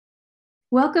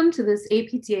Welcome to this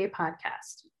APTA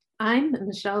podcast. I'm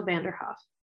Michelle Vanderhoff.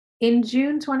 In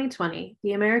June 2020,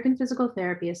 the American Physical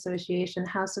Therapy Association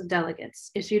House of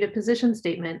Delegates issued a position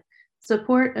statement,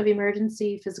 Support of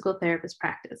Emergency Physical Therapist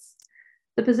Practice.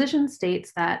 The position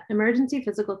states that emergency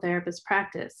physical therapist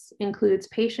practice includes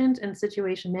patient and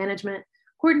situation management,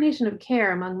 coordination of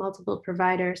care among multiple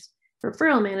providers,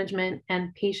 referral management,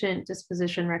 and patient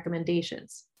disposition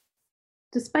recommendations.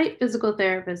 Despite physical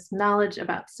therapists' knowledge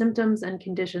about symptoms and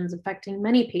conditions affecting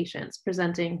many patients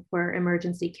presenting for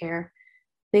emergency care,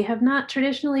 they have not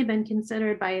traditionally been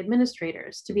considered by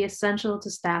administrators to be essential to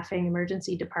staffing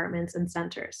emergency departments and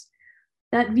centers.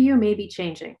 That view may be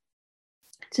changing.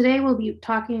 Today, we'll be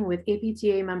talking with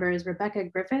APTA members Rebecca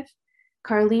Griffith,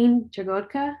 Carleen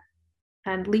Jagodka,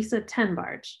 and Lisa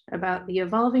Tenbarge about the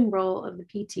evolving role of the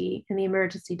PT in the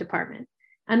emergency department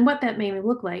and what that may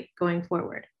look like going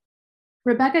forward.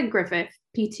 Rebecca Griffith,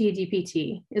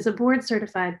 PT-DPT, is a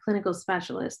board-certified clinical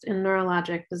specialist in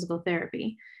neurologic physical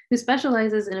therapy who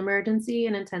specializes in emergency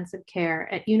and intensive care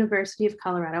at University of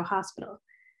Colorado Hospital.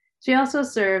 She also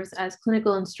serves as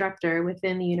clinical instructor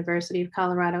within the University of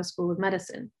Colorado School of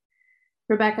Medicine.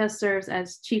 Rebecca serves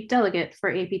as chief delegate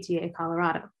for APTA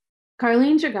Colorado.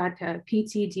 Carleen Jagodka,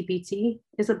 PT-DPT,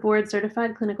 is a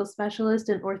board-certified clinical specialist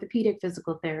in orthopedic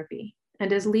physical therapy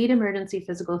and is lead emergency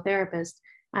physical therapist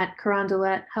at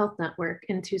Carondelet Health Network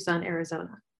in Tucson,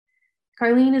 Arizona.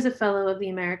 Carleen is a fellow of the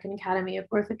American Academy of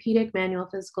Orthopedic Manual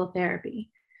Physical Therapy,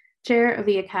 chair of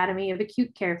the Academy of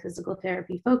Acute Care Physical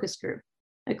Therapy Focus Group,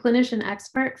 a clinician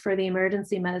expert for the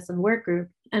Emergency Medicine Work Group,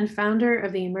 and founder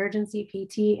of the Emergency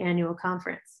PT Annual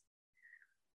Conference.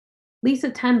 Lisa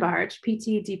Tenbarge,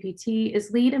 PT-DPT,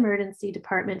 is lead emergency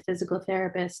department physical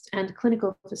therapist and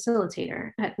clinical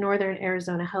facilitator at Northern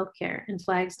Arizona Healthcare in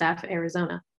Flagstaff,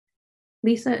 Arizona.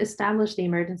 Lisa established the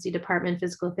emergency department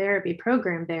physical therapy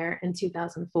program there in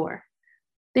 2004.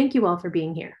 Thank you all for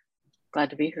being here.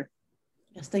 Glad to be here.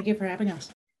 Yes, thank you for having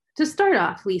us. To start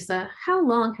off, Lisa, how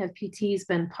long have PTs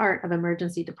been part of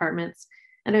emergency departments,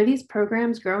 and are these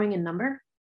programs growing in number?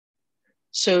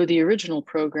 So the original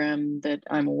program that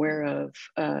I'm aware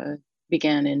of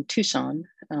began in Tucson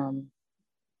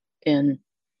in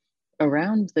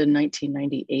around the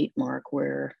 1998 mark,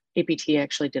 where APT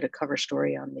actually did a cover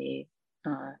story on the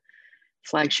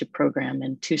flagship program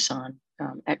in Tucson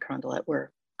at Carondelet,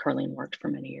 where Carleen worked for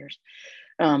many years.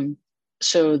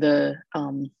 So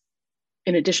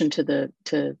in addition to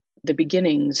the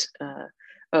beginnings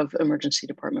of emergency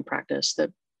department practice,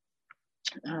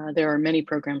 there are many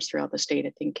programs throughout the state.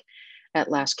 I think at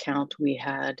last count, we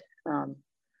had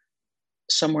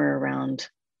somewhere around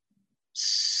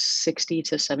 60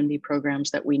 to 70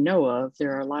 programs that we know of.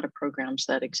 There are a lot of programs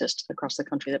that exist across the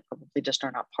country that probably just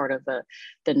are not part of the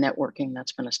networking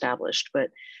that's been established, but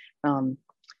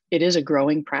it is a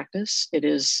growing practice.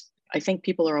 I think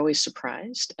people are always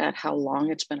surprised at how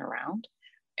long it's been around,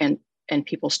 and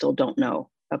people still don't know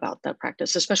about that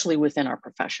practice, especially within our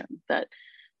profession. That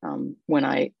when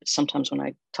I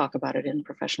talk about it in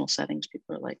professional settings,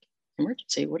 people are like,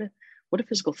 emergency, what do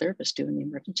physical therapists do in the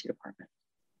emergency department?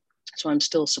 So I'm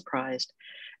still surprised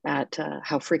at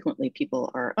how frequently people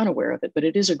are unaware of it, but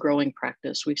it is a growing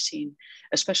practice. We've seen,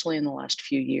 especially in the last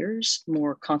few years,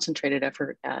 more concentrated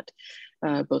effort at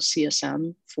both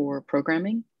CSM for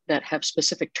programming that have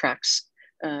specific tracks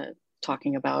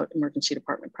talking about emergency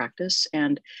department practice.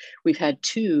 And we've had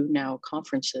two now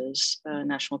conferences,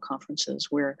 national conferences,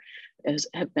 where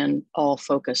have been all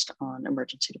focused on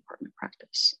emergency department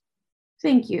practice.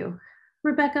 Thank you.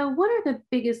 Rebecca, what are the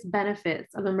biggest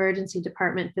benefits of emergency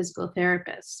department physical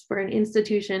therapists for an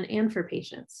institution and for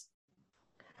patients?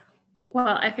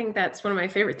 Well, I think that's one of my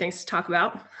favorite things to talk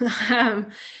about.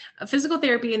 Physical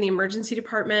therapy in the emergency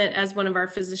department, as one of our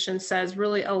physicians says,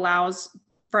 really allows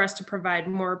for us to provide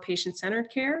more patient-centered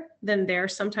care than they're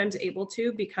sometimes able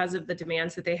to because of the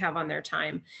demands that they have on their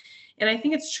time. And I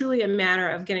think it's truly a matter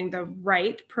of getting the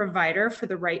right provider for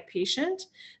the right patient.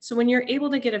 So when you're able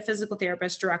to get a physical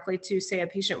therapist directly to, say, a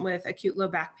patient with acute low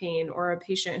back pain or a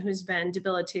patient who's been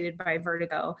debilitated by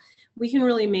vertigo, we can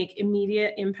really make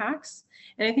immediate impacts.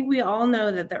 And I think we all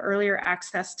know that the earlier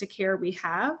access to care we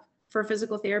have for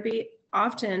physical therapy,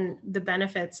 often the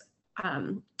benefits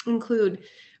include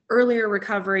earlier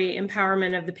recovery,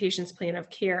 empowerment of the patient's plan of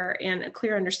care, and a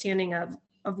clear understanding of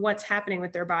what's happening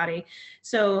with their body.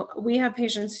 So we have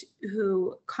patients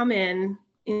who come in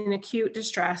acute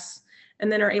distress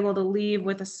and then are able to leave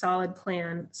with a solid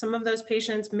plan. Some of those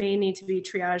patients may need to be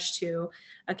triaged to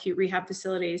acute rehab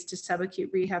facilities, to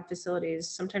subacute rehab facilities.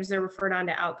 Sometimes they're referred on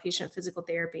to outpatient physical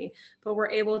therapy, but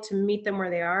we're able to meet them where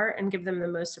they are and give them the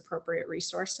most appropriate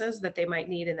resources that they might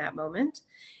need in that moment.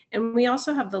 And we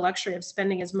also have the luxury of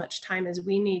spending as much time as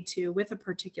we need to with a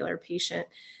particular patient,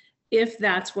 if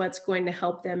that's what's going to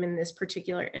help them in this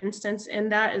particular instance.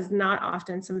 And that is not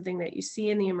often something that you see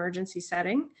in the emergency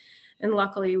setting. And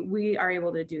luckily, we are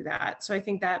able to do that. So I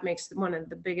think that makes one of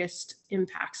the biggest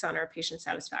impacts on our patient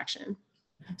satisfaction.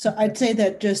 So I'd say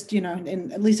that just,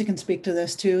 and Lisa can speak to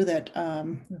this too, that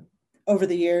over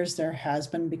the years, there has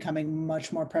been becoming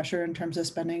much more pressure in terms of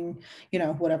spending,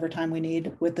 whatever time we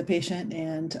need with the patient,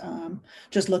 and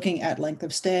just looking at length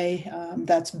of stay.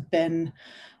 That's been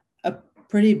a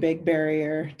pretty big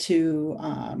barrier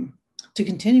to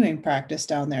continuing practice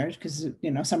down there, because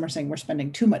some are saying we're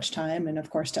spending too much time, and of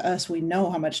course to us, we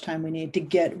know how much time we need to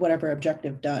get whatever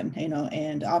objective done,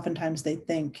 and oftentimes they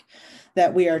think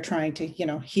that we are trying to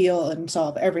heal and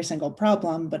solve every single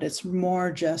problem, but it's more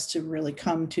just to really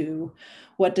come to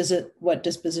what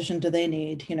disposition do they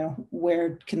need,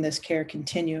 where can this care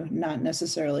continue, not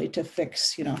necessarily to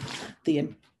fix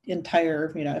the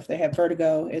entire, if they have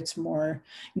vertigo, it's more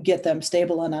get them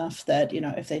stable enough that,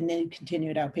 if they need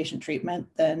continued outpatient treatment,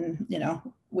 then,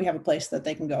 we have a place that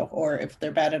they can go, or if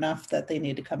they're bad enough that they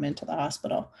need to come into the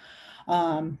hospital.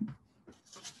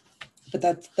 But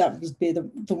that would be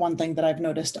the one thing that I've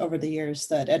noticed over the years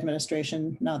that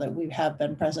administration, now that we have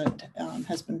been present,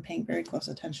 has been paying very close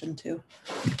attention to.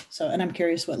 So, and I'm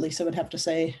curious what Lisa would have to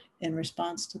say in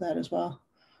response to that as well.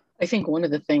 I think one of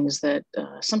the things that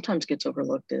sometimes gets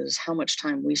overlooked is how much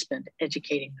time we spend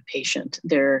educating the patient.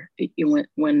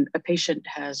 When a patient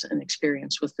has an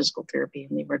experience with physical therapy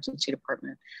in the emergency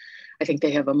department, I think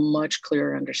they have a much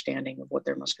clearer understanding of what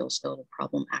their musculoskeletal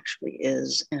problem actually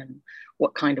is and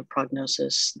what kind of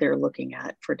prognosis they're looking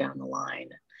at for down the line,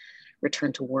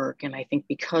 return to work. And I think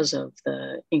because of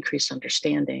the increased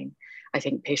understanding, I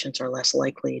think patients are less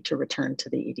likely to return to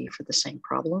the ED for the same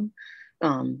problem.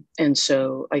 And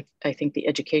so I think the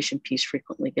education piece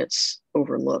frequently gets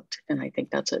overlooked. And I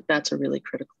think that's a really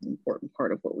critical, important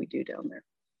part of what we do down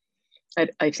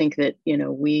there. I think that,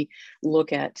 we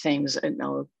look at things, and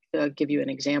I'll give you an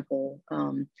example.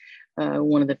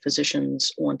 One of the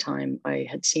physicians, one time I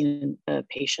had seen a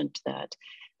patient that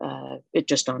it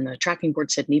just on the tracking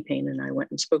board said knee pain, and I went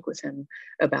and spoke with him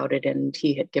about it, and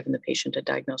he had given the patient a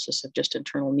diagnosis of just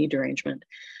internal knee derangement,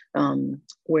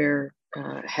 where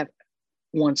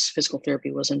once physical therapy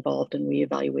was involved and we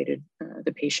evaluated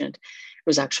the patient, it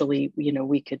was actually,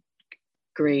 we could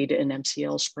grade an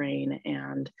MCL sprain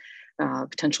and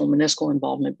potential meniscal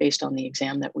involvement based on the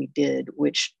exam that we did,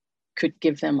 which could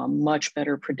give them a much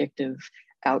better predictive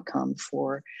outcome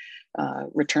for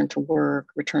return to work,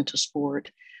 return to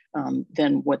sport,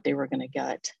 than what they were going to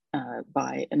get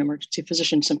by an emergency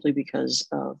physician, simply because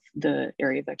of the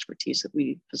area of expertise that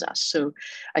we possess. So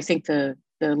I think the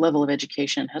level of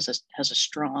education has a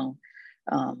strong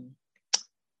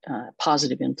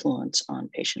positive influence on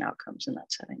patient outcomes in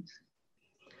that setting.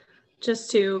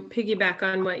 Just to piggyback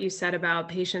on what you said about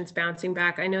patients bouncing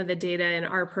back, I know the data in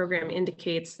our program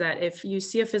indicates that if you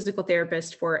see a physical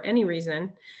therapist for any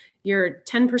reason, you're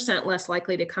 10% less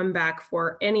likely to come back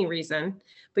for any reason,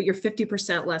 but you're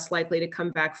 50% less likely to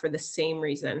come back for the same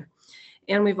reason.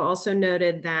 And we've also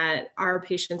noted that our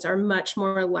patients are much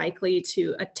more likely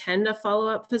to attend a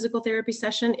follow-up physical therapy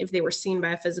session if they were seen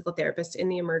by a physical therapist in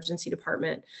the emergency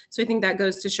department. So I think that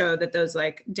goes to show that those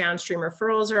like downstream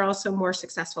referrals are also more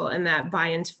successful, and that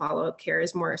buy-in to follow-up care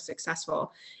is more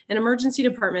successful. And emergency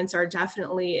departments are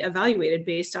definitely evaluated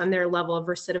based on their level of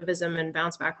recidivism and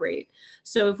bounce back rate.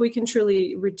 So if we can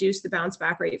truly reduce the bounce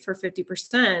back rate for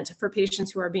 50% for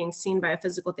patients who are being seen by a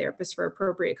physical therapist for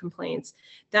appropriate complaints,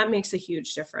 that makes a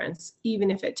huge difference, even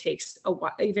if it takes a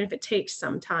while, even if it takes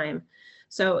some time.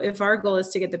 So if our goal is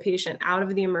to get the patient out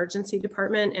of the emergency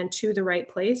department and to the right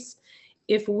place,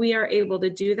 if we are able to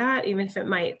do that, even if it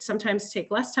might sometimes take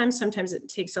less time, sometimes it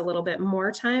takes a little bit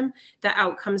more time, the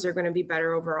outcomes are going to be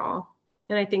better overall.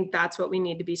 And I think that's what we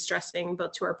need to be stressing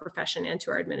both to our profession and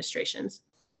to our administrations.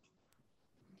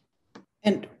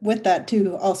 And with that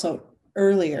too, also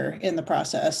earlier in the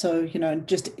process. So,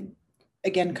 just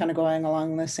again, kind of going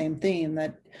along the same theme,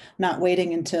 that not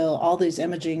waiting until all these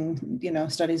imaging,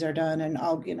 studies are done and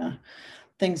all,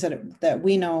 things that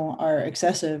we know are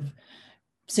excessive,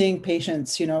 seeing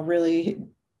patients, really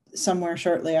somewhere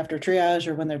shortly after triage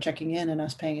or when they're checking in, and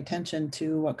us paying attention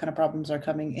to what kind of problems are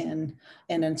coming in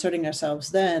and inserting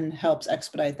ourselves then helps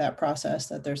expedite that process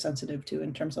that they're sensitive to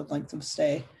in terms of length of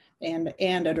stay, and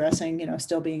addressing,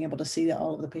 still being able to see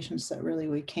all of the patients that really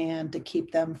we can to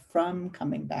keep them from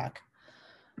coming back.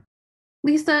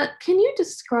 Lisa, can you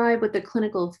describe what the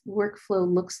clinical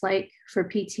workflow looks like for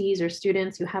PTs or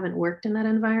students who haven't worked in that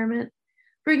environment?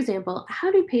 For example,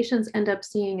 how do patients end up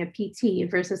seeing a PT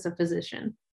versus a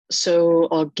physician? So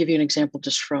I'll give you an example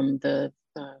just from the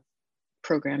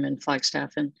program in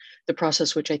Flagstaff, and the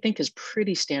process, which I think is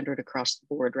pretty standard across the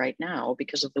board right now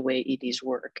because of the way EDs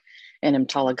work, and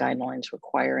EMTALA guidelines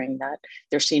requiring that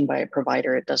they're seen by a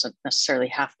provider. It doesn't necessarily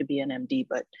have to be an MD,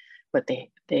 but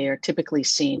they are typically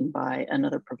seen by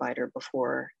another provider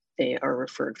before they are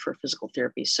referred for physical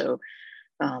therapy. So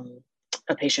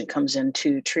a patient comes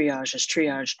into triage, is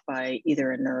triaged by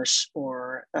either a nurse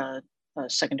or a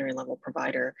secondary level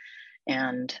provider.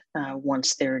 And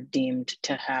once they're deemed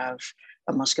to have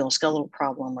a musculoskeletal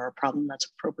problem or a problem that's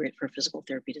appropriate for physical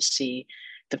therapy to see,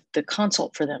 the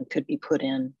consult for them could be put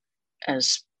in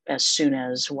as soon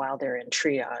as while they're in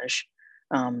triage.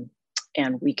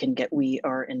 And we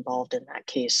are involved in that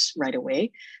case right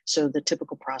away. So the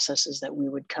typical process is that we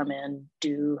would come in,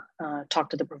 talk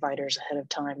to the providers ahead of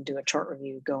time, do a chart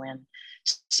review, go in,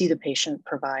 see the patient,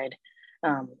 provide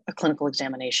a clinical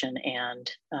examination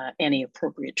and any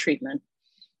appropriate treatment.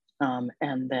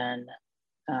 And then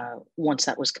once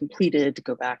that was completed,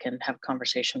 go back and have a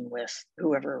conversation with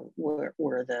whoever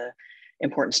were the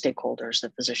important stakeholders,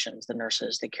 the physicians, the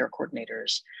nurses, the care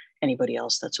coordinators, anybody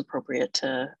else that's appropriate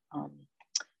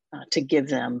to give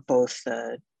them both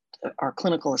our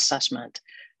clinical assessment,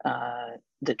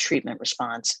 the treatment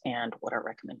response, and what our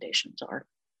recommendations are.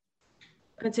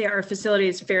 I'd say our facility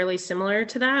is fairly similar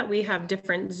to that. We have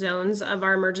different zones of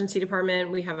our emergency department.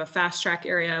 We have a fast track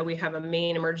area. We have a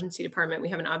main emergency department. We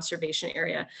have an observation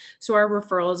area. So our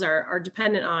referrals are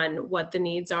dependent on what the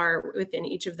needs are within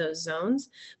each of those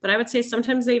zones. But I would say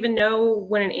sometimes they even know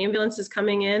when an ambulance is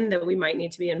coming in that we might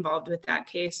need to be involved with that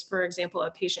case. For example,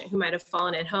 a patient who might have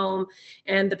fallen at home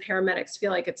and the paramedics feel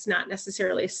like it's not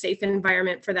necessarily a safe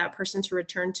environment for that person to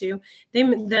return to.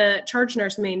 The charge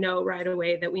nurse may know right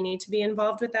away that we need to be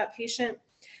involved with that patient.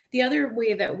 The other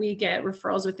way that we get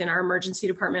referrals within our emergency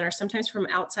department are sometimes from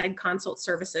outside consult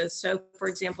services. So for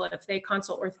example, if they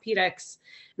consult orthopedics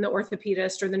and the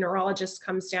orthopedist or the neurologist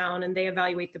comes down and they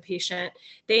evaluate the patient,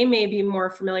 they may be more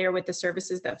familiar with the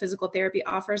services that physical therapy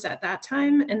offers at that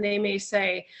time. And they may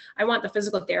say, I want the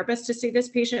physical therapist to see this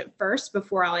patient first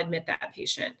before I'll admit that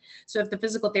patient. So if the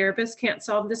physical therapist can't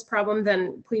solve this problem,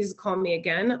 then please call me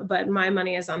again. But my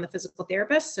money is on the physical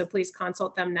therapist. So please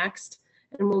consult them next,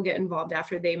 and we'll get involved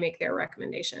after they make their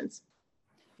recommendations.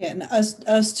 Yeah, and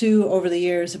us too, over the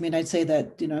years, I mean, I'd say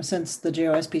that, since the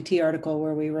JOSPT article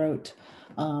where we wrote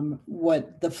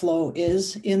what the flow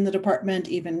is in the department,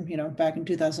 even, back in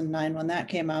 2009 when that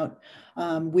came out,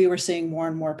 we were seeing more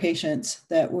and more patients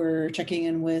that were checking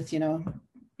in with,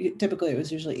 typically it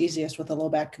was usually easiest with a low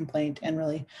back complaint and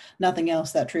really nothing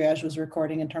else that triage was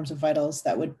recording in terms of vitals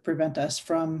that would prevent us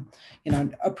from,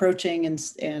 approaching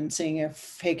and seeing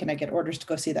if, hey, can I get orders to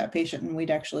go see that patient? And we'd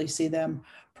actually see them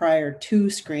prior to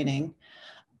screening.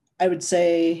 I would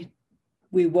say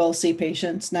we will see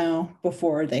patients now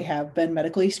before they have been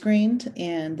medically screened,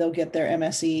 and they'll get their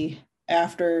MSE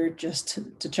after, just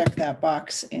to check that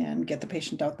box and get the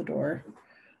patient out the door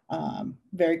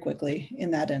very quickly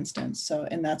in that instance. So,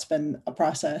 and that's been a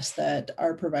process that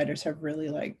our providers have really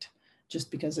liked, just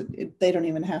because they don't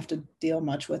even have to deal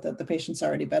much with it. The patient's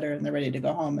already better and they're ready to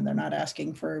go home, and they're not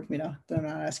asking for, they're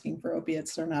not asking for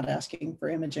opiates. They're not asking for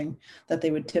imaging that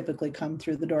they would typically come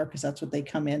through the door, because that's what they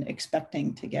come in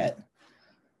expecting to get.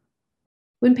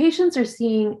 When patients are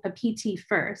seeing a PT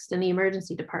first in the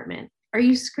emergency department, are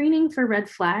you screening for red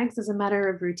flags as a matter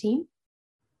of routine?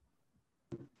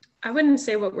 I wouldn't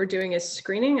say what we're doing is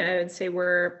screening. I would say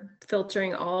we're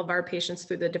filtering all of our patients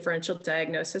through the differential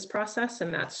diagnosis process,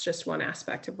 and that's just one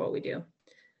aspect of what we do.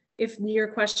 If your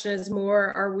question is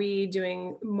more, are we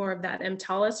doing more of that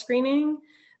EMTALA screening?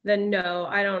 Then no,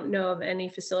 I don't know of any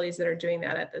facilities that are doing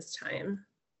that at this time.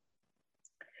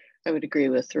 I would agree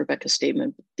with Rebecca's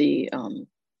statement.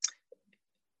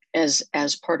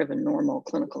 As part of a normal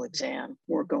clinical exam,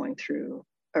 we're going through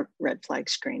a red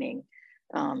flag screening.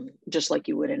 Just like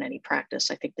you would in any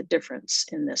practice. I think the difference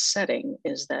in this setting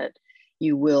is that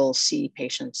you will see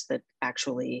patients that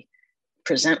actually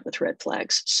present with red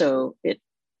flags. So it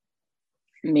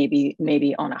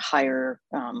maybe on a higher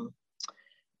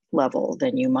level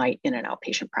than you might in an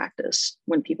outpatient practice.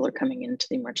 When people are coming into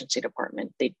the emergency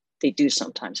department, they do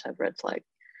sometimes have red flag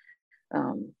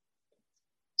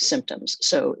symptoms.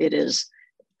 So it is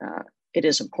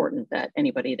important that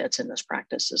anybody that's in this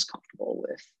practice is comfortable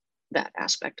with that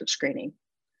aspect of screening.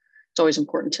 It's always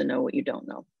important to know what you don't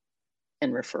know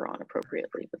and refer on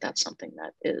appropriately, but that's something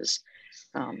that is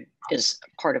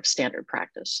part of standard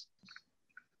practice.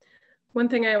 One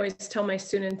thing I always tell my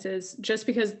students is, just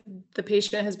because the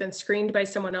patient has been screened by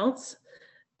someone else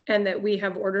and that we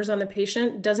have orders on the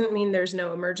patient doesn't mean there's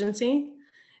no emergency.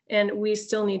 and we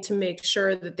still need to make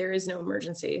sure that there is no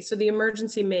emergency. So the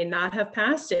emergency may not have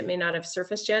passed, it may not have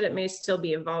surfaced yet, it may still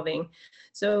be evolving.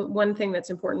 So one thing that's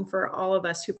important for all of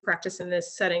us who practice in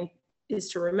this setting is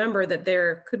to remember that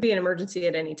there could be an emergency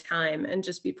at any time and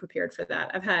just be prepared for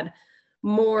that. I've had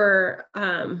more,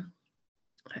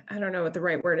 I don't know what the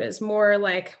right word is, more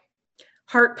like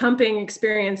heart pumping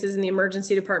experiences in the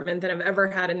emergency department than I've ever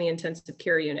had in the intensive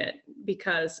care unit,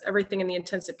 because everything in the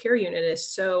intensive care unit is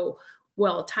so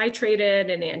well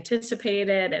titrated and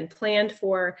anticipated and planned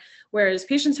for, whereas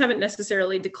patients haven't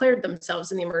necessarily declared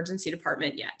themselves in the emergency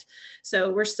department yet. So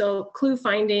we're still clue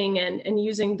finding and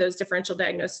using those differential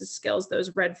diagnosis skills,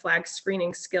 those red flag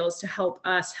screening skills, to help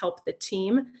us help the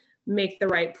team make the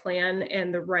right plan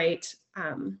and the right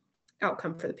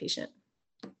outcome for the patient.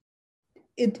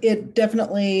 It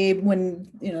definitely, when,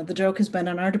 the joke has been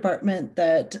in our department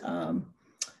that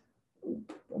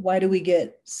why do we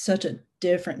get such a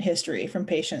different history from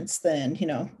patients than,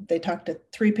 they talk to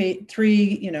three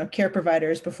care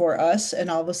providers before us,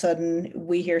 and all of a sudden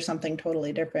we hear something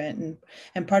totally different.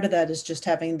 And part of that is just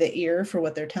having the ear for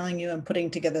what they're telling you and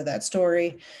putting together that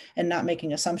story and not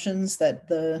making assumptions that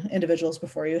the individuals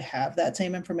before you have that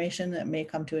same information that may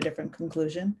come to a different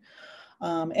conclusion.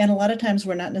 And a lot of times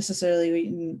we're not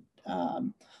necessarily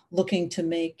looking to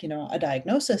make, a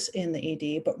diagnosis in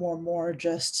the ED, but more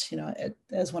just,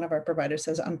 as one of our providers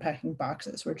says, unpacking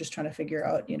boxes. We're just trying to figure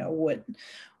out,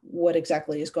 what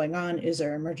exactly is going on. Is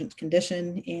there an emergent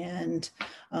condition? And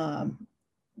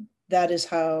that is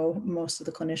how most of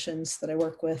the clinicians that I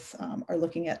work with are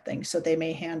looking at things. So they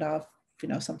may hand off,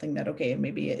 something that, okay,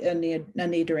 maybe a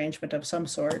need derangement of some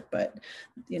sort, but,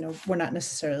 we're not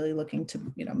necessarily looking to,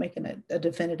 make a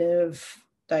definitive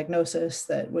diagnosis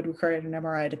that would require an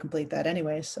MRI to complete that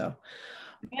anyway. So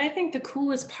I think the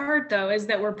coolest part, though, is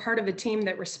that we're part of a team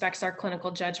that respects our clinical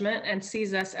judgment and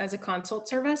sees us as a consult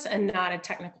service and not a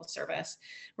technical service.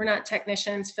 We're not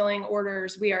technicians filling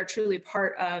orders. We are truly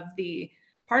part of the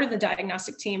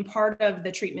diagnostic team, part of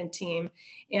the treatment team.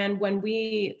 And when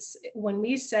we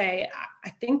say, I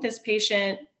think this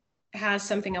patient has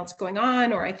something else going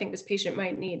on, or I think this patient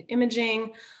might need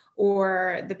imaging,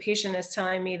 or the patient is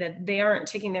telling me that they aren't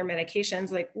taking their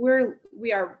medications, like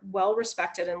we are well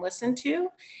respected and listened to.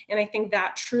 And I think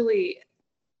that truly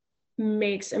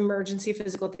makes emergency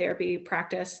physical therapy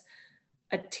practice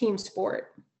a team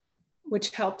sport,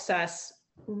 which helps us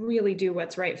really do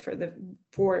what's right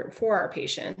for our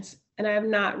patients. And I have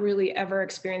not really ever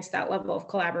experienced that level of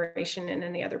collaboration in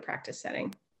any other practice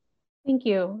setting. Thank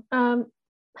you.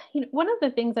 One of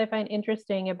the things I find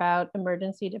interesting about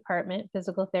emergency department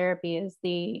physical therapy is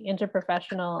the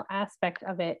interprofessional aspect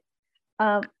of it.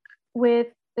 With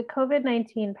the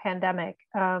COVID-19 pandemic,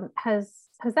 has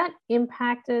that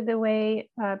impacted the way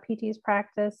PTs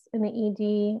practice in the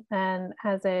ED, and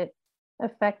has it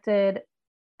affected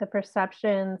the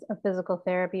perceptions of physical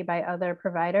therapy by other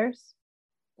providers?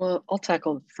 Well, I'll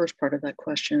tackle the first part of that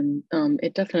question.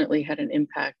 It definitely had an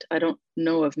impact. I don't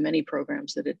know of many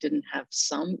programs that it didn't have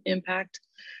some impact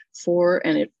for,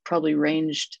 and it probably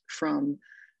ranged from,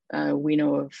 we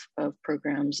know of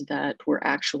programs that were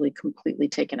actually completely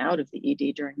taken out of the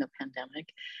ED during the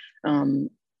pandemic.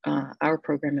 Our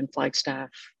program in Flagstaff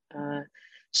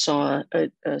saw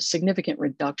a significant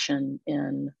reduction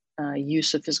in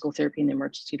use of physical therapy in the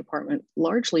emergency department,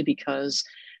 largely because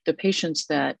the patients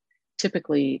that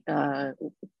typically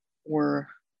were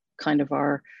kind of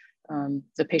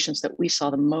the patients that we saw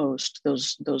the most,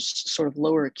 those sort of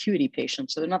lower acuity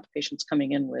patients. So they're not the patients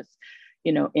coming in with,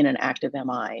 in an active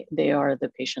MI. They are the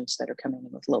patients that are coming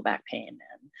in with low back pain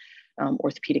and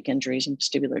orthopedic injuries and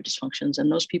vestibular dysfunctions.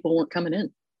 And those people weren't coming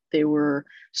in. They were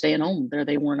staying home.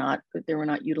 They were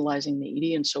not utilizing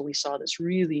the ED. And so we saw this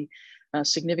really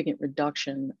significant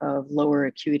reduction of lower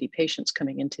acuity patients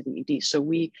coming into the ED. So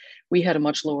we had a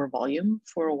much lower volume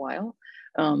for a while.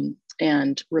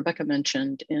 And Rebecca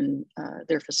mentioned in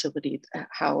their facility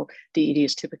how the ED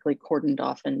is typically cordoned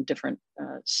off in different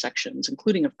sections,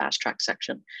 including a fast track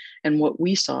section. And what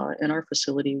we saw in our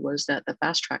facility was that the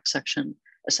fast track section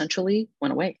essentially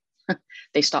went away.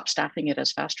 They stopped staffing it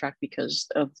as fast track because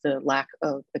of the lack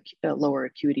of lower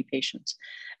acuity patients.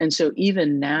 And so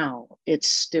even now,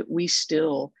 we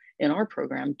still in our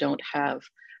program don't have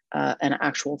an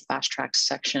actual fast track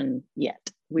section yet.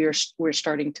 We're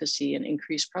starting to see an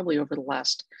increase probably over the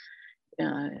last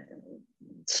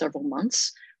several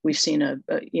months. We've seen a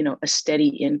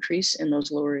steady increase in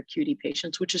those lower acuity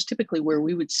patients, which is typically where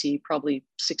we would see probably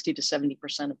 60 to 70%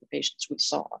 of the patients we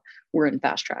saw were in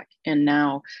fast track. And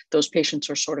now those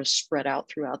patients are sort of spread out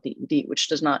throughout the ED, which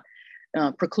does not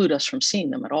preclude us from seeing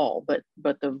them at all, but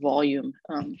the volume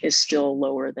is still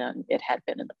lower than it had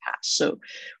been in the past. So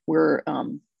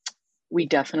we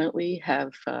definitely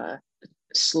have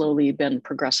slowly been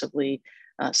progressively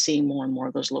seeing more and more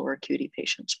of those lower acuity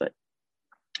patients,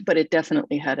 but it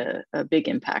definitely had a big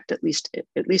impact, at least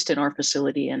in our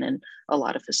facility and in a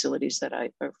lot of facilities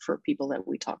for people that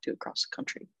we talk to across the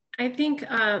country. I think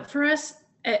for us,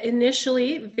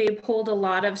 initially, they pulled a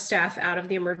lot of staff out of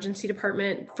the emergency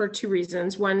department for two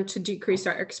reasons. One, to decrease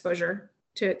our exposure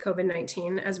to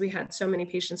COVID-19, as we had so many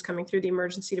patients coming through the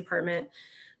emergency department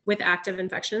with active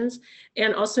infections,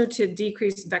 and also to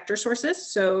decrease vector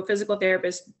sources. So physical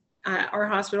therapists at our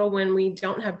hospital, when we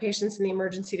don't have patients in the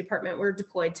emergency department, we're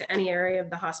deployed to any area of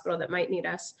the hospital that might need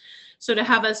us. So to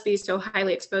have us be so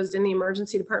highly exposed in the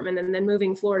emergency department and then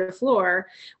moving floor to floor,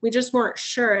 we just weren't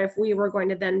sure if we were going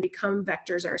to then become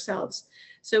vectors ourselves.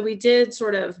 So we did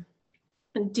sort of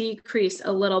decrease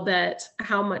a little bit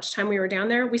how much time we were down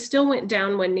there. We still went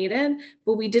down when needed,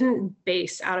 but we didn't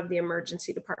base out of the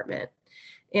emergency department.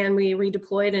 And we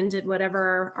redeployed and did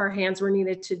whatever our hands were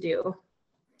needed to do.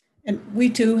 And we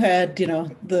too had,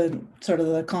 the sort of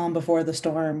the calm before the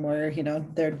storm where,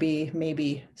 there'd be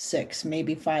maybe 6,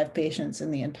 maybe 5 patients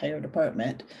in the entire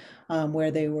department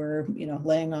where they were,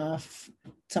 laying off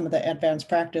some of the advanced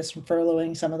practice and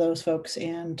furloughing some of those folks,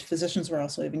 and physicians were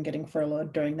also even getting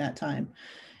furloughed during that time.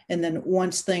 And then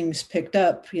once things picked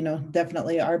up,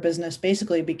 definitely our business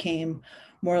basically became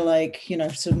more like,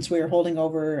 since we were holding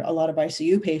over a lot of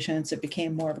ICU patients, it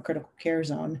became more of a critical care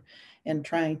zone. And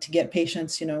trying to get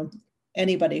patients,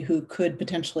 anybody who could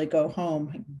potentially go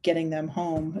home, getting them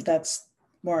home. That's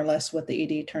more or less what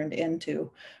the ED turned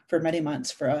into for many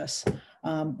months for us.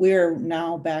 We're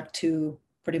now back to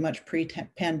pretty much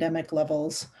pre-pandemic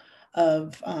levels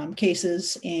of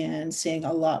cases and seeing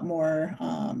a lot more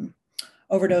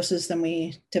overdoses than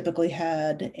we typically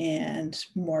had and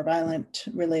more violent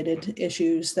related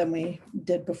issues than we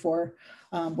did before,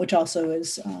 which also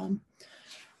is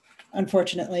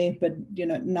unfortunately, but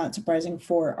not surprising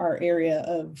for our area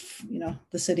of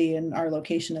the city and our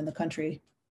location in the country.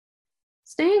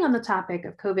 Staying on the topic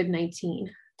of COVID-19,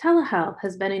 telehealth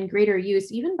has been in greater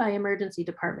use even by emergency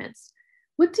departments.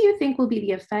 What do you think will be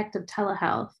the effect of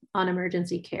telehealth on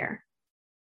emergency care?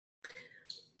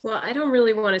 Well, I don't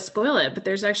really want to spoil it, but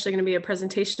there's actually going to be a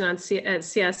presentation at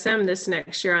CSM this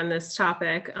next year on this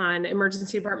topic on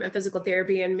emergency department physical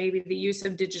therapy and maybe the use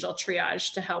of digital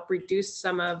triage to help reduce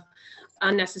some of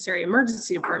unnecessary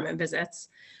emergency department visits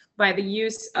by the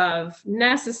use of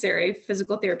necessary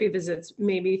physical therapy visits,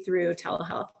 maybe through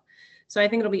telehealth. So I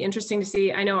think it'll be interesting to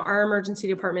see. I know our emergency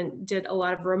department did a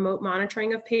lot of remote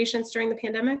monitoring of patients during the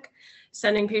pandemic,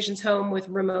 sending patients home with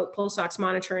remote pulse ox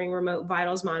monitoring, remote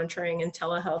vitals monitoring, and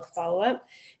telehealth follow-up.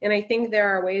 And I think there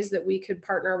are ways that we could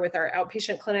partner with our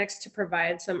outpatient clinics to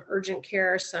provide some urgent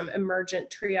care, some emergent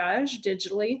triage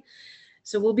digitally.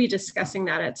 So we'll be discussing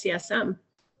that at CSM.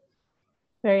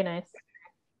 Very nice.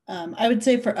 I would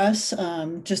say for us,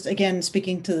 just again,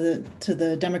 speaking to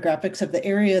the demographics of the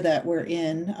area that we're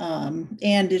in,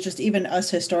 and it's just even us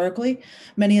historically,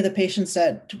 many of the patients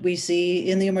that we see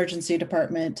in the emergency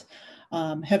department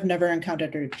have never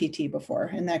encountered a PT before.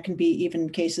 And that can be even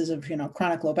cases of,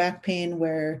 chronic low back pain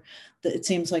where it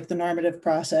seems like the normative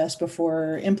process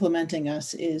before implementing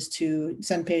us is to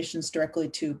send patients directly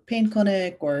to pain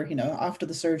clinic or, off to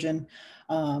the surgeon.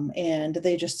 And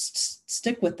they just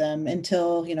stick with them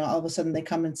until, all of a sudden they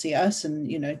come and see us and,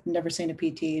 never seen a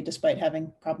PT despite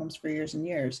having problems for years and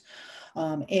years.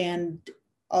 And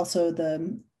also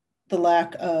the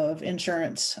lack of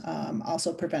insurance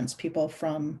also prevents people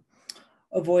from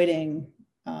avoiding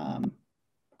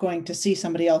going to see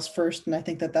somebody else first. And I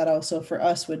think that also for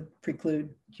us would preclude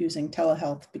using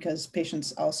telehealth because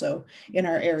patients also in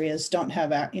our areas don't have,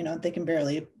 they can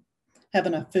barely have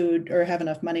enough food or have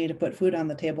enough money to put food on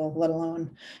the table, let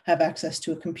alone have access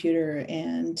to a computer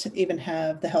and even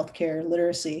have the healthcare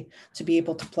literacy to be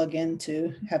able to plug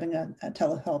into having a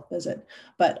telehealth visit.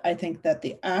 But I think that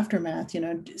the aftermath,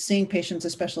 seeing patients,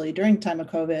 especially during time of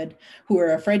COVID, who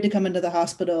were afraid to come into the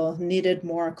hospital, needed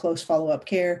more close follow-up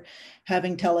care,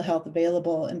 having telehealth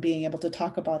available and being able to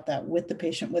talk about that with the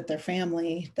patient, with their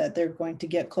family, that they're going to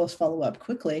get close follow-up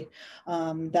quickly,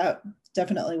 that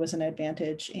definitely was an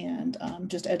advantage, and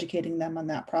just educating them on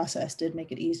that process did make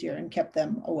it easier and kept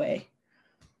them away.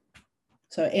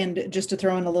 So, and just to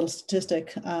throw in a little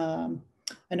statistic, I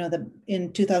know that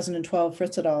in 2012,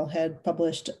 Fritz et al. Had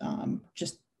published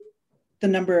just the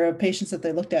number of patients that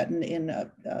they looked at in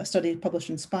a study published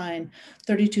in Spine,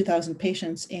 32,000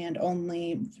 patients, and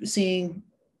only seeing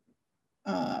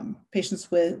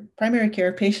primary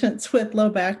care patients with low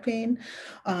back pain,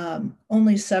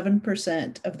 only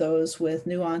 7% of those with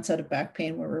new onset of back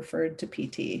pain were referred to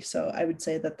PT. So I would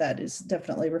say that that is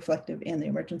definitely reflective in the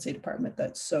emergency department,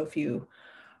 that so few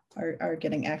are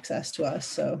getting access to us.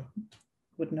 So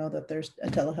would know that there's a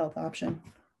telehealth option.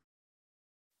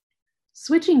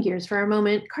 Switching gears for a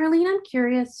moment, Carlene, I'm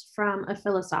curious from a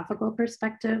philosophical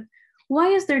perspective, why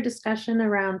is there discussion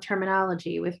around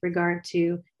terminology with regard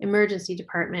to emergency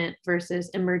department versus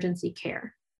emergency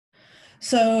care?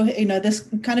 So, this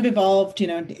kind of evolved,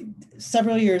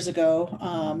 several years ago,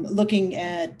 looking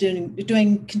at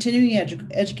doing continuing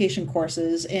education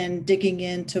courses and digging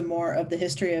into more of the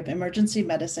history of emergency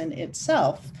medicine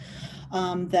itself.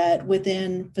 That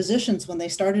within physicians, when they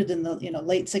started in the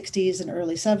late 60s and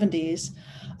early 70s,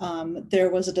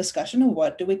 there was a discussion of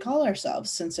what do we call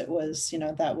ourselves, since it was,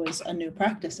 that was a new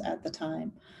practice at the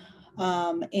time.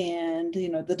 And,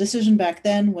 the decision back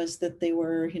then was that they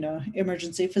were,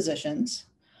 emergency physicians.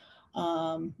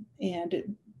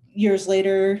 And years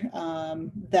later,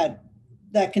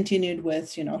 that continued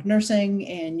with, nursing,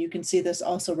 and you can see this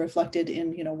also reflected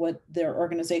in, what their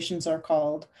organizations are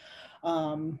called.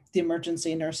 The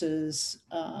Emergency Nurses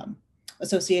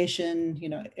Association,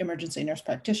 emergency nurse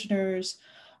practitioners,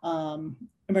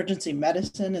 emergency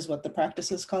medicine is what the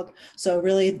practice is called. So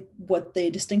really what they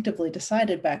distinctively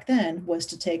decided back then was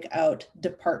to take out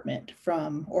department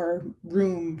from or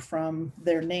room from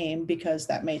their name, because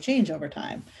that may change over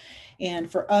time.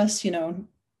 And for us,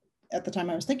 at the time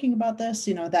I was thinking about this,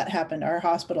 that happened. Our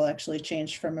hospital actually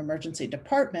changed from emergency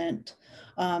department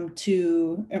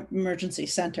to emergency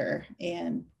center.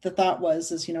 And the thought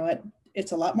was,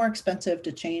 it's a lot more expensive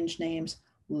to change names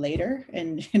later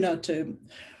and, to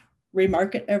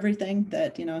remarket everything,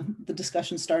 that, the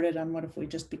discussion started on what if we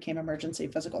just became emergency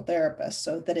physical therapists,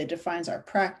 so that it defines our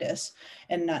practice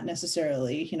and not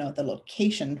necessarily, the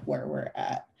location where we're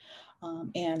at.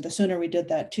 And the sooner we did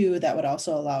that too, that would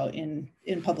also allow in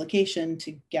publication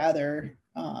to gather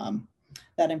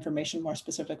that information more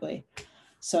specifically.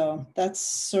 So that's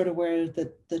sort of where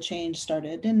the change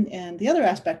started. And the other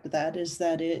aspect of that is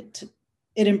that it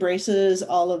embraces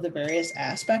all of the various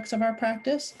aspects of our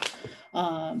practice.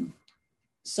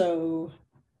 So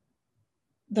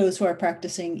those who are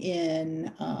practicing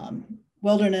in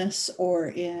wilderness or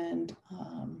in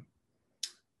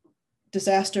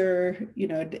disaster,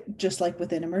 just like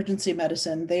within emergency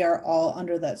medicine, they are all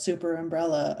under that super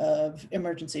umbrella of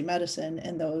emergency medicine,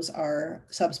 and those are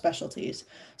subspecialties.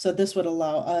 So this would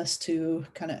allow us to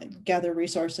kind of gather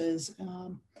resources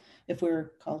if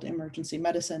we're called emergency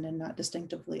medicine and not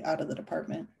distinctively out of the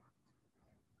department.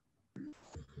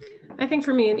 I think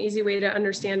for me, an easy way to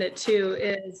understand it too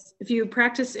is if you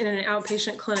practice in an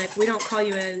outpatient clinic, we don't call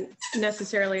you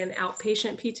necessarily an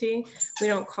outpatient PT. We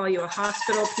don't call you a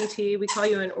hospital PT. We call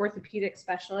you an orthopedic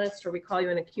specialist, or we call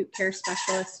you an acute care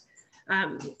specialist.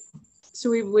 So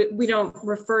we don't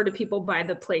refer to people by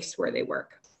the place where they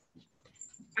work.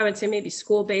 I would say maybe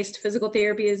school-based physical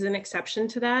therapy is an exception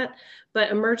to that, but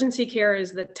emergency care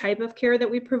is the type of care that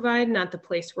we provide, not the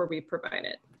place where we provide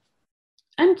it.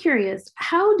 I'm curious,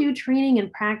 how do training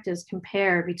and practice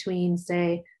compare between,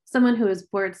 say, someone who is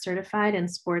board certified in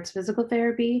sports physical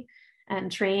therapy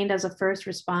and trained as a first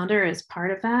responder as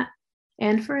part of that,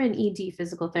 and for an ED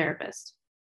physical therapist?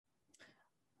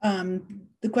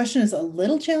 The question is a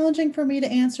little challenging for me to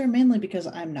answer, mainly because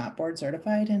I'm not board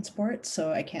certified in sports,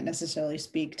 so I can't necessarily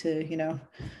speak to,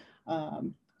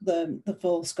 the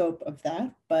full scope of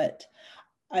that. But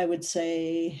I would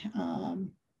say,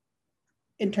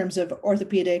 in terms of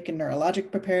orthopedic and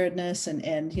neurologic preparedness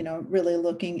and really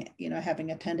looking, having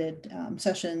attended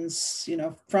sessions,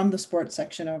 from the sports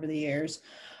section over the years,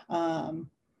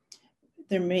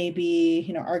 there may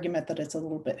be, argument that it's a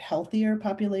little bit healthier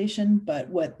population, but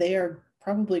what they are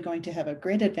probably going to have a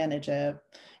great advantage of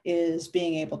is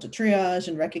being able to triage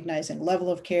and recognizing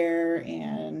level of care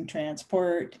and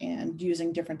transport and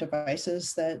using different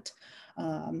devices that,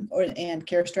 and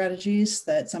care strategies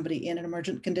that somebody in an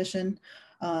emergent condition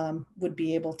would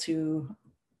be able to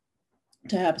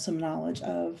have some knowledge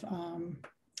of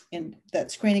in that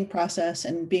screening process,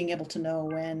 and being able to know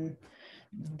when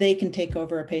they can take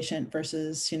over a patient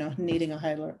versus, needing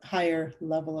a higher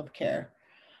level of care.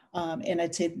 And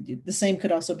I'd say the same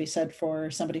could also be said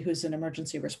for somebody who's an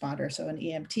emergency responder. So an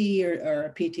EMT or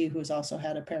a PT who's also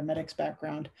had a paramedics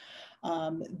background.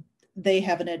 They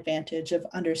have an advantage of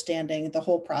understanding the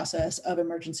whole process of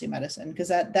emergency medicine, because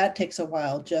that takes a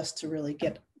while just to really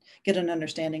get an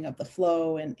understanding of the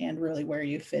flow and really where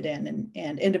you fit in.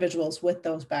 And individuals with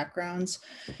those backgrounds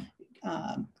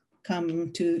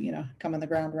come on the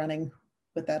ground running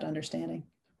with that understanding.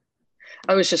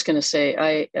 I was just going to say,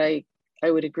 I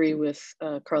would agree with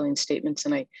Carlene's statements.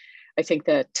 And I think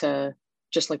that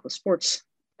just like with sports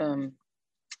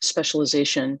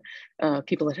specialization,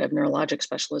 people that have neurologic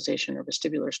specialization or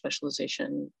vestibular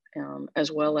specialization,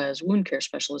 as well as wound care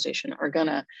specialization are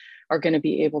gonna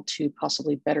be able to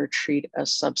possibly better treat a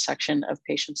subsection of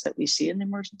patients that we see in the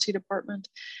emergency department.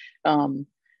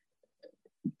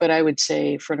 But I would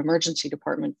say for an emergency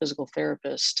department physical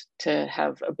therapist to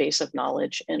have a base of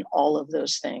knowledge in all of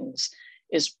those things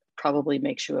is probably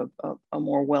makes you a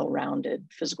more well-rounded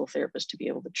physical therapist to be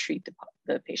able to treat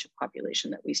the patient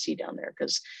population that we see down there,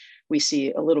 because we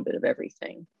see a little bit of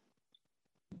everything.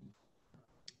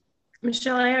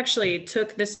 Michelle, I actually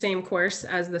took the same course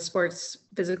as the sports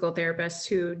physical therapists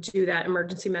who do that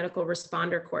emergency medical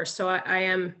responder course. So I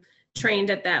am trained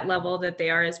at that level that they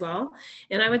are as well.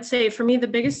 And I would say for me, the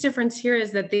biggest difference here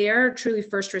is that they are truly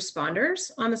first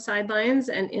responders on the sidelines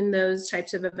and in those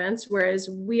types of events, whereas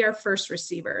we are first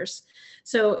receivers.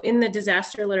 So in the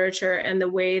disaster literature and the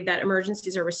way that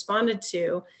emergencies are responded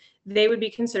to, they would be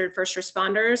considered first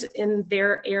responders in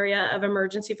their area of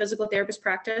emergency physical therapist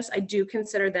practice. I do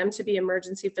consider them to be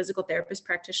emergency physical therapist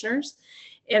practitioners.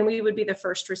 And we would be the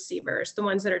first receivers, the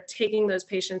ones that are taking those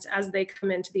patients as they come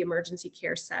into the emergency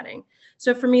care setting.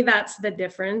 So for me, that's the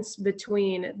difference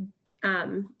between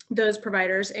those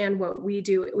providers and what we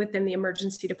do within the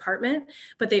emergency department,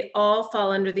 but they all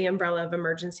fall under the umbrella of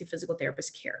emergency physical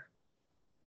therapist care.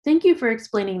 Thank you for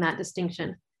explaining that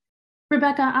distinction.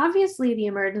 Rebecca, obviously the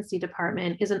emergency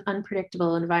department is an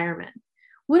unpredictable environment.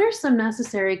 What are some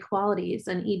necessary qualities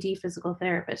an ED physical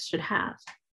therapist should have?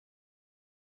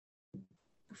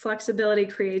 Flexibility,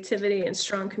 creativity, and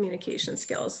strong communication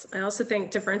skills. I also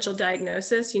think differential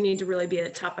diagnosis, you need to really be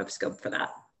at top of scope for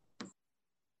that.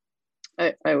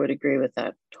 I would agree with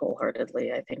that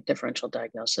wholeheartedly. I think differential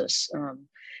diagnosis,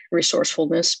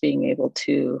 resourcefulness, being able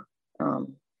to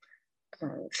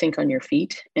think on your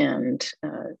feet, and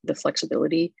the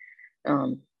flexibility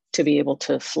to be able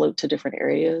to float to different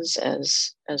areas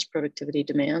as productivity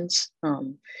demands,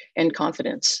 and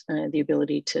confidence, the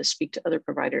ability to speak to other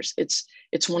providers.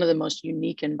 It's one of the most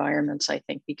unique environments, I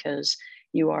think, because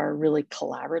you are really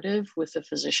collaborative with the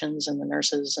physicians and the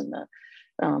nurses and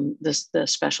the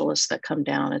specialists that come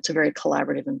down. It's a very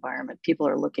collaborative environment. People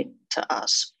are looking to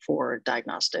us for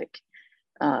diagnostic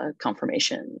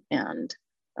confirmation and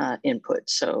input.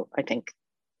 So I think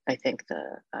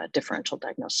the differential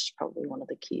diagnosis is probably one of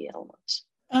the key elements.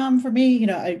 For me,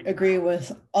 I agree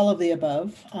with all of the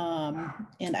above.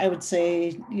 And I would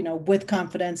say, with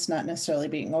confidence, not necessarily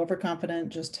being overconfident,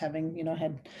 just having,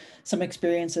 had some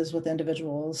experiences with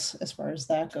individuals as far as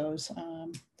that goes,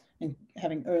 and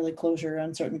having early closure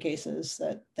on certain cases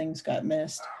that things got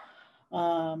missed.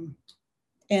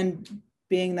 And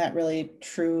being that really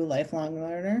true lifelong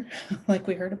learner, like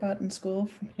we heard about in school,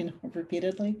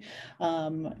 repeatedly.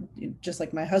 Just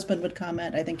like my husband would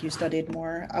comment, I think you studied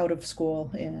more out of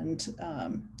school and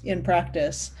in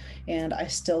practice, and I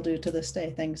still do to this day.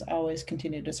 Things always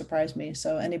continue to surprise me.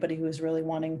 So anybody who is really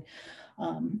wanting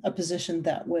a position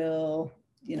that will,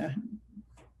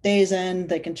 days in,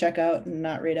 they can check out and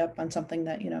not read up on something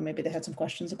that, maybe they had some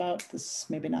questions about. This is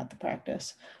maybe not the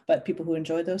practice, but people who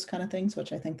enjoy those kind of things,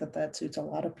 which I think that suits a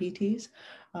lot of PTs,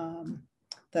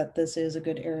 that this is a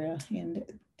good area. And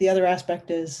the other aspect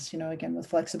is, again, with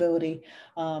flexibility,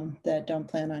 that don't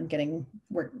plan on getting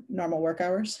normal work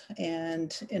hours.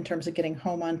 And in terms of getting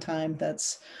home on time,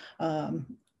 that's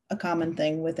a common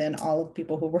thing within all of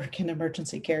people who work in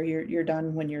emergency care. You're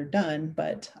done when you're done,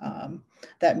 but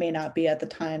that may not be at the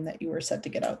time that you were set to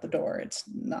get out the door. It's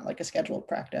not like a scheduled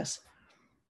practice.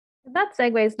 That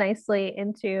segues nicely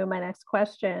into my next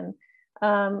question.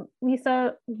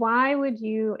 Lisa, why would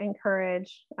you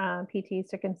encourage PTs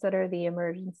to consider the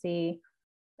emergency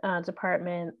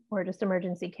department or just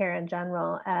emergency care in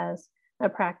general as a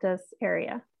practice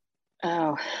area?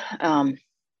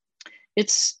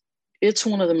 It's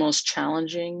one of the most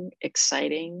challenging,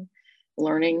 exciting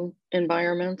learning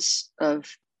environments of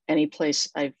any place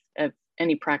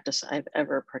any practice I've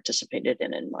ever participated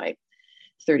in my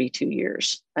 32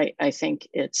 years. I think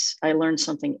I learn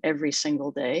something every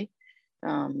single day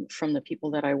from the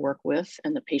people that I work with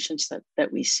and the patients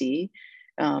that we see.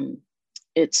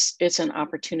 It's an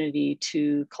opportunity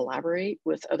to collaborate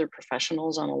with other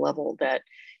professionals on a level that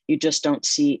you just don't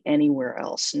see anywhere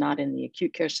else, not in the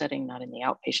acute care setting, not in the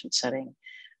outpatient setting.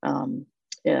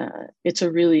 It's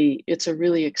a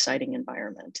really exciting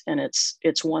environment, and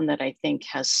it's one that I think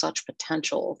has such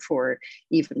potential for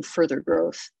even further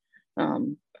growth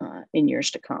in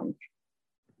years to come.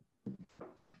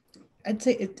 I'd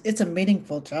say it's a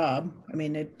meaningful job. I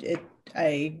mean,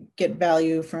 I get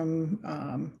value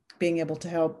from being able to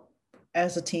help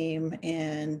as a team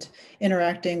and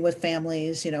interacting with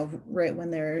families, you know, right when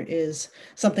there is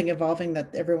something evolving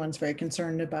that everyone's very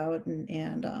concerned about,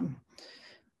 and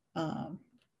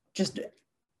just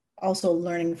also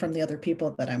learning from the other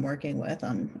people that I'm working with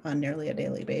on nearly a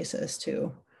daily basis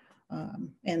too,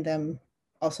 and them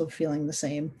also feeling the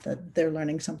same, that they're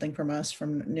learning something from us,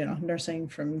 from, you know, nursing,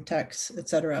 from techs, et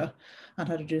cetera, on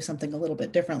how to do something a little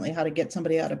bit differently, how to get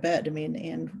somebody out of bed. I mean,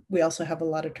 and we also have a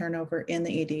lot of turnover in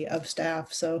the ED of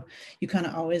staff. So you kind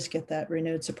of always get that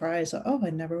renewed surprise. Oh, I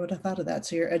never would have thought of that.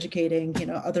 So you're educating, you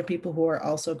know, other people who are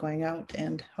also going out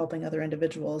and helping other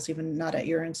individuals, even not at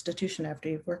your institution, after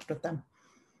you've worked with them.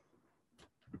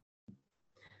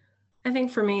 I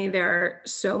think for me, there are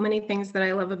so many things that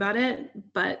I love about it,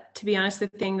 but to be honest, the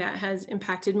thing that has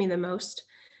impacted me the most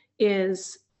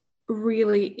is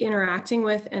really interacting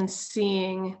with and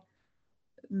seeing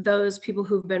those people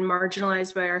who've been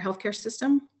marginalized by our healthcare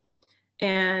system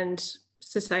and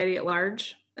society at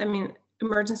large. I mean,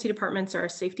 emergency departments are a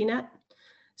safety net.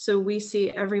 So we see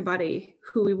everybody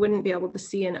who we wouldn't be able to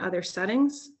see in other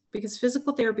settings, because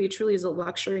physical therapy truly is a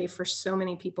luxury for so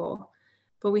many people.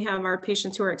 But we have our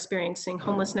patients who are experiencing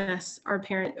homelessness, our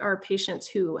patients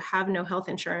who have no health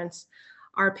insurance,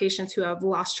 our patients who have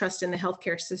lost trust in the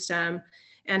healthcare system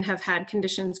and have had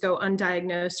conditions go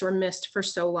undiagnosed or missed for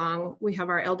so long. We have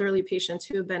our elderly patients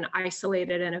who have been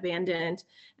isolated and abandoned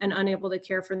and unable to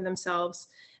care for themselves.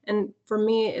 And for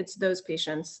me, it's those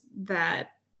patients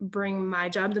that bring my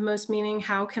job the most meaning.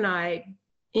 How can I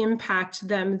impact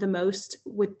them the most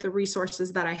with the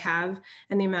resources that I have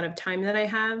and the amount of time that I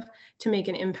have to make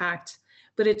an impact?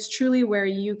 But it's truly where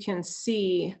you can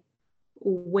see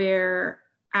where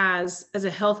as a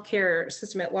healthcare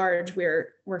system at large,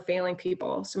 we're failing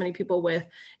people. So many people with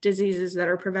diseases that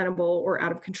are preventable or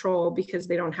out of control because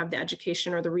they don't have the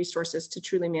education or the resources to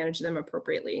truly manage them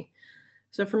appropriately.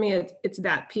 So for me, it's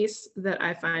that piece that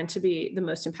I find to be the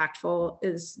most impactful,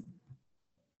 is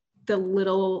the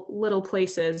little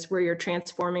places where you're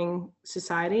transforming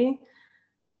society,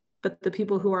 but the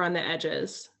people who are on the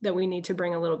edges that we need to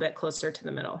bring a little bit closer to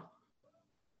the middle.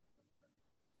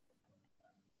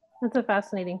 That's a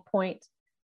fascinating point.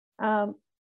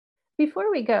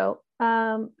 Before we go,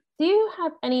 do you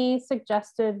have any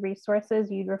suggested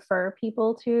resources you'd refer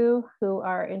people to who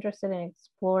are interested in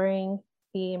exploring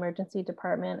the emergency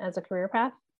department as a career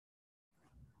path?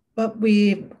 But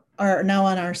we are now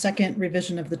on our second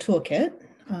revision of the toolkit,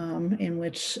 in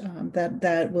which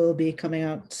that will be coming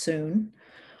out soon.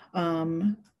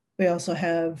 We also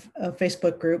have a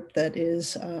Facebook group that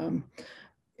is,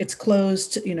 it's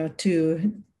closed, you know,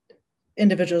 to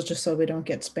individuals, just so we don't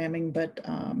get spamming, but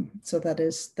so that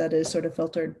is sort of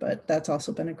filtered, but that's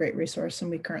also been a great resource, and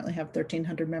we currently have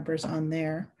 1,300 members on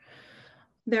there.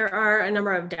 There are a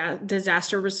number of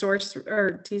disaster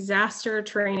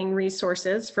training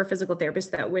resources for physical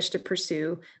therapists that wish to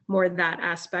pursue more that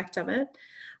aspect of it,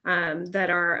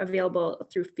 that are available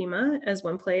through FEMA as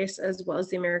one place, as well as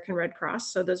the American Red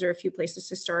Cross. So those are a few places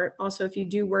to start. Also, if you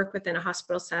do work within a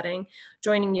hospital setting,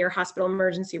 joining your hospital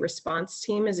emergency response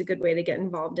team is a good way to get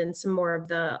involved in some more of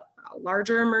the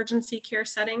larger emergency care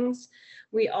settings.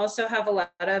 We also have a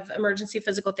lot of emergency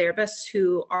physical therapists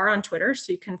who are on Twitter,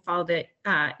 so you can follow the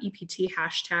EPT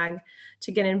hashtag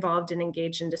to get involved and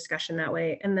engage in discussion that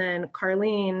way. And then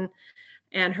Carlene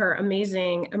and her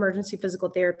amazing emergency physical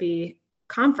therapy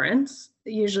conference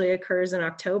usually occurs in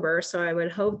October, so I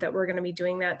would hope that we're going to be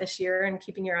doing that this year and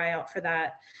keeping your eye out for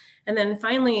that. And then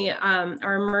finally,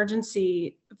 our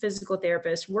emergency physical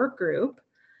therapist work group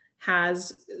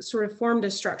has sort of formed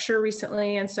a structure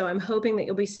recently. And so I'm hoping that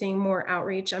you'll be seeing more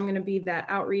outreach. I'm going to be that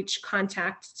outreach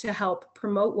contact to help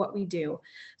promote what we do.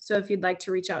 So if you'd like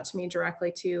to reach out to me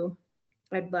directly too,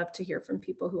 I'd love to hear from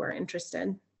people who are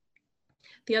interested.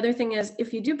 The other thing is,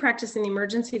 if you do practice in the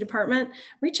emergency department,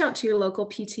 reach out to your local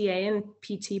PTA and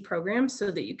PT programs so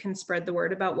that you can spread the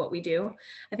word about what we do.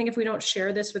 I think if we don't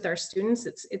share this with our students,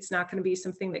 it's not going to be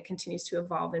something that continues to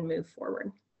evolve and move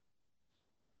forward.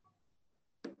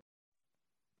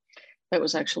 That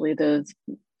was actually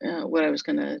what I was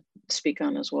going to speak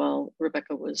on as well.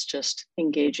 Rebecca was just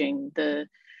engaging the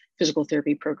physical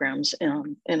therapy programs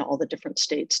in all the different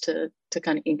states to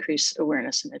kind of increase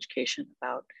awareness and education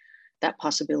about that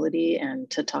possibility, and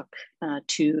to talk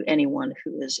to anyone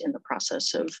who is in the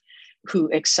process of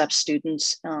who accepts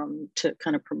students, to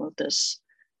kind of promote this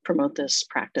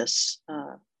practice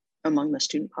among the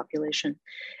student population.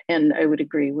 And I would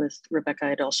agree with Rebecca.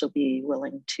 I'd also be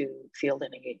willing to field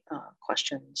any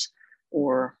questions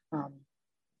or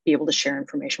be able to share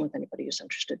information with anybody who's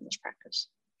interested in this practice.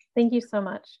 Thank you so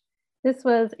much. This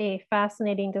was a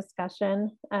fascinating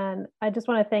discussion, and I just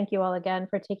want to thank you all again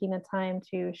for taking the time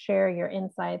to share your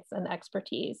insights and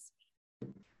expertise.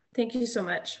 Thank you so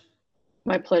much.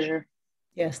 My pleasure.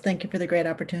 Yes, thank you for the great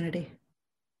opportunity.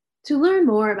 To learn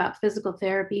more about physical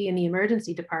therapy in the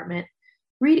emergency department,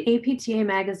 read APTA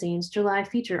Magazine's July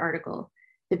feature article,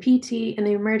 The PT in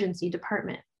the Emergency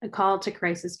Department, A Call to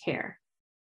Crisis Care.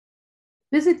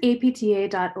 Visit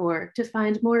apta.org to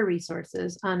find more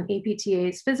resources on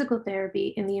APTA's Physical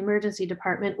Therapy in the Emergency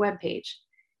Department webpage,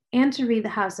 and to read the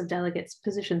House of Delegates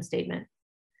position statement.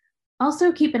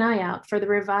 Also keep an eye out for the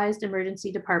revised Emergency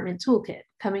Department Toolkit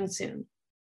coming soon.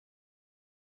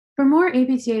 For more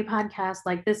APTA podcasts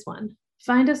like this one,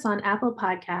 find us on Apple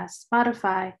Podcasts,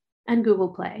 Spotify, and Google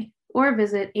Play, or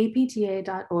visit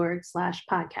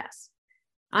apta.org/podcasts.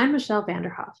 I'm Michelle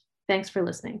Vanderhoff. Thanks for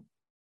listening.